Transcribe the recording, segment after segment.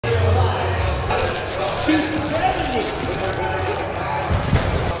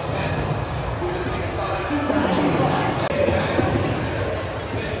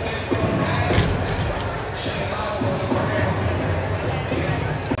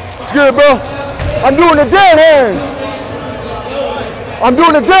It's good, bro. I'm doing the dead hand. I'm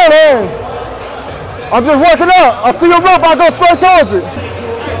doing the dead hand. I'm just working out. I see a rope, I go straight towards it.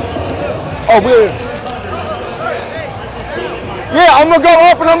 Oh, weird. Yeah, I'm gonna go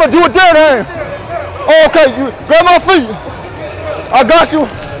up and I'm gonna do a dead hand. Oh, okay, you grab my feet. I got you.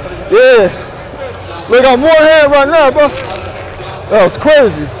 Yeah. Look, I'm one hand right now, bro. That was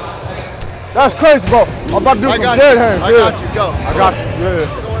crazy. That's crazy, bro. I'm about to do some dead hands. I got you, go. I got you,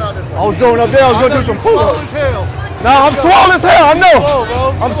 yeah. I was going up there, I was gonna do some pull-ups. Nah, I'm swole as hell, I know.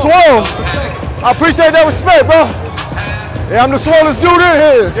 I'm swole. I appreciate that respect, bro. Yeah, I'm the swollest dude in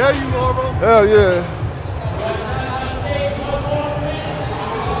here. Yeah, you are, bro. Hell yeah.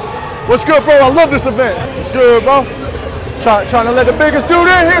 What's good, bro? I love this event. What's good, bro? Trying to let the biggest dude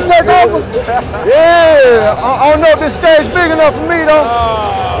in here take over. Yeah, I don't know if this stage big enough for me, though.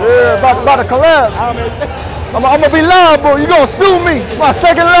 Yeah, about to collapse. I'm gonna be liable. You gonna sue me. It's my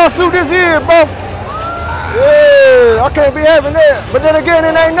second lawsuit this year, bro. Yeah, I can't be having that. But then again,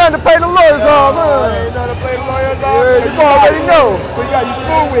 it ain't nothing to pay the lawyers off, man. Ain't nothing to pay the lawyers off. Yeah, you already know. We got you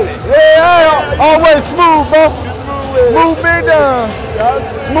smooth with it. Yeah, always smooth, bro. Smooth big down.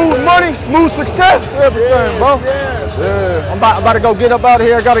 Smooth money, smooth success, everything, bro. Yeah. I'm about to go get up out of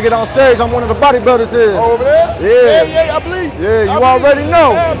here. I gotta get on stage. I'm one of the bodybuilders here. Over there? Yeah. Yeah, I believe. Yeah, you already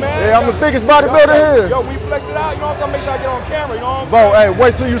know. Yeah, man. Yeah, I'm the biggest bodybuilder here. Yo, we flex it out, you know what I'm saying? Make sure I get on camera, you know what I'm saying? Bro, hey,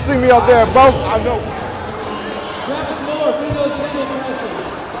 wait till you see me up there, bro. I know.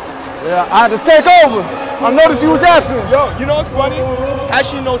 Yeah, I had to take over. I noticed you was absent. Yo, you know what's funny? I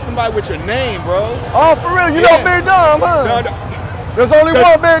actually know somebody with your name, bro. Oh, for real? You know Big Dom, huh? No. There's only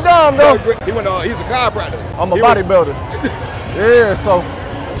one Big Dom, though. He's a chiropractor. I'm a bodybuilder. Yeah, so,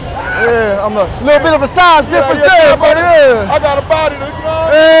 yeah, I'm a little bit of a size difference there, but yeah. I got a body, you know?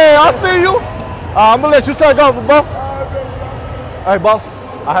 Hey, I see you. I'm gonna let you take over, bro. Hey, boss.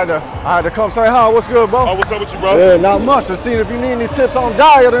 I had to come say hi. What's good, bro? Oh, what's up with you, bro? Yeah, not much. Just seeing if you need any tips on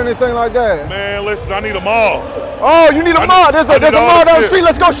diet or anything like that. Man, listen, I need them all. Oh, you need a mall? There's a mall down the street.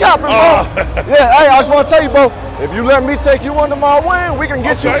 Let's go shopping, bro. Yeah, hey, I just want to tell you, bro. If you let me take you under my wing, we can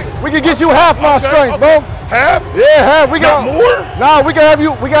get you half my strength, bro. Half? Yeah, half. We got more? Nah, we can have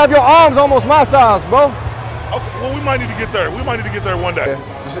your arms almost my size, bro. Okay, well, we might need to get there. We might need to get there one day.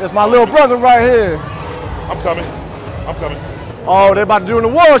 Yeah. It's my little brother right here. I'm coming. Oh, they about to do an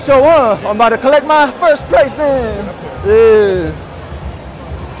award show, huh? I'm about to collect my first place then. Yeah.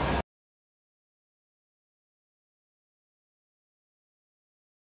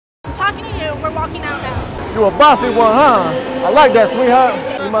 I'm talking to you. We're walking out now. You a bossy one, huh? I like that, sweetheart.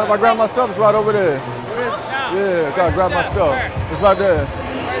 You mind if I grab my stuff? It's right over there. Yeah, I gotta grab my stuff. It's right there.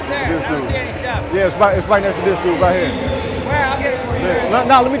 Where's there? This I don't dude. see any stuff. Yeah, it's right next to this dude right here. Where? I'll get it for you. Yeah.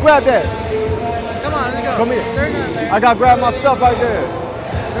 Now, let me grab that. Come on, let me go. Come here. They're not there. I gotta grab my stuff right there.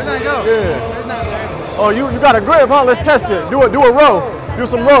 They're not go. Yeah. They're not there. Oh, you got a grip, huh? Let's test it. Do a row. Do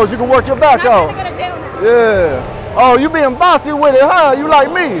some rows. You can work your back out. I'm gonna go to jail now. Yeah. Oh, you being bossy with it, huh? You like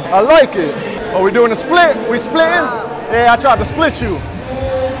me. I like it. Oh, we doing a split? We splitting? Yeah, I tried to split you.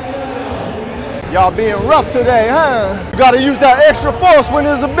 Y'all being rough today, huh? You gotta use that extra force when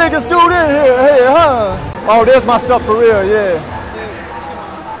there's the biggest dude in here, huh? Oh, there's my stuff for real, yeah.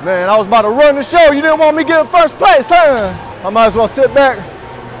 Man, I was about to run the show. You didn't want me getting first place, huh? I might as well sit back,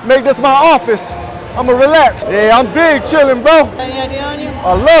 make this my office. I'ma relax. Yeah, I'm big chilling, bro. Any idea on you?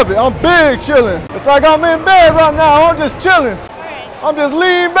 I love it. I'm big chilling. It's like I'm in bed right now. I'm just chilling. I'm just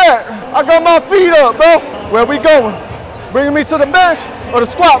leaning back. I got my feet up, bro. Where we going? Bringing me to the bench or the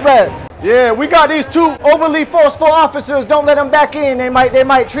squat rack? Yeah, we got these two overly forceful officers. Don't let them back in. They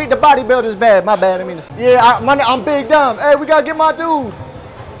might treat the bodybuilders bad. My bad. I mean, yeah, I'm big dumb. Hey, we gotta get my dude.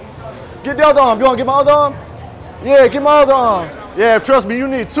 Get the other arm. You wanna get my other arm? Yeah, get my other arm. Yeah, trust me, you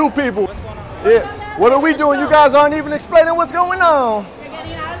need two people. Yeah. What are we doing? You guys aren't even explaining what's going on. You're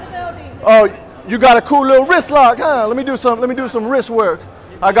getting out of the building. Oh, you got a cool little wrist lock, huh? Let me do some wrist work.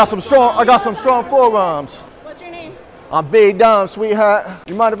 I got some strong forearms. What's your name? I'm Big Dom, sweetheart.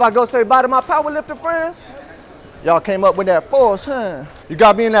 You mind if I go say bye to my powerlifter friends? Y'all came up with that force, huh? You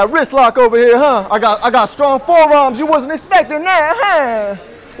got me in that wrist lock over here, huh? I got strong forearms. You wasn't expecting that, huh?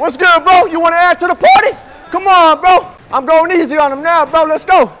 What's good, bro? You want to add to the party? Come on, bro. I'm going easy on them now, bro. Let's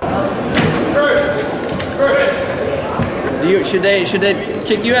go. Should they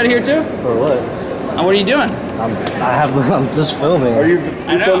kick you out of here too? For what? What are you doing? I'm just filming. Are you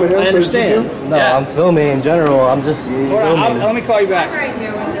I know. filming him? I understand. No, Yeah. I'm filming in general. I'm just Hold on, filming. let me call you back.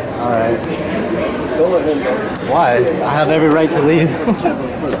 All right. Don't let him go. Why? I have every right to leave.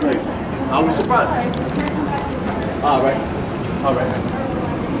 I was surprised. All right.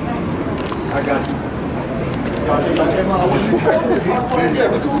 I got you.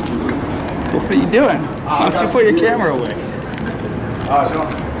 What are you doing? Why don't you put your camera away? All right, Sean.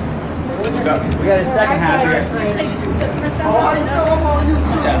 We got a second half here.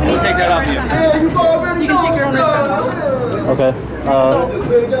 Yeah, we'll take that off you. Yeah, you already know. take your own wristband. Okay.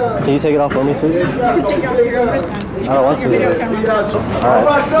 Can you take it off for me, please? You can take it off your own wristband. I don't want to. All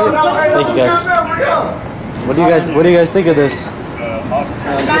right, Sean. Thank you, guys. What do you guys think of this?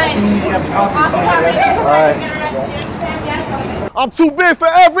 Alright. I'm too big for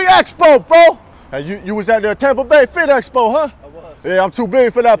every expo, bro. Hey, you was at the Tampa Bay Fit Expo, huh? I was. Yeah, I'm too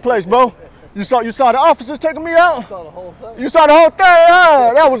big for that place, bro. You saw the officers taking me out? I saw the whole thing. You saw the whole thing?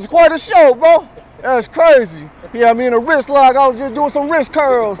 Yeah, that was quite a show, bro. That's crazy. He had me in a wrist lock. I was just doing some wrist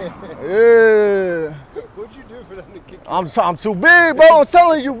curls. Yeah. What'd you do for them to kick you? I'm too big, bro. I'm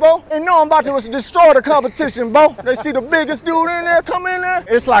telling you, bro. And no, I'm about to destroy the competition, bro. They see the biggest dude in there come in there.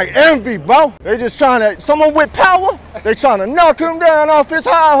 It's like envy, bro. They just trying to, someone with power, they trying to knock him down off his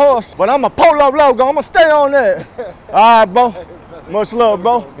high horse. But I'm a Polo logo. I'm going to stay on that. All right, bro. Much love,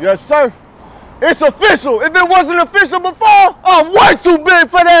 bro. Yes, sir. It's official. If it wasn't official before, I'm way too big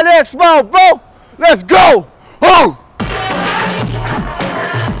for that expo, bro. Let's go. Oh!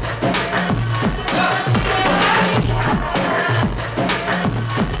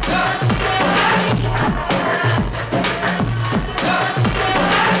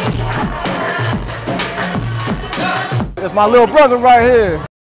 It's my little brother right here.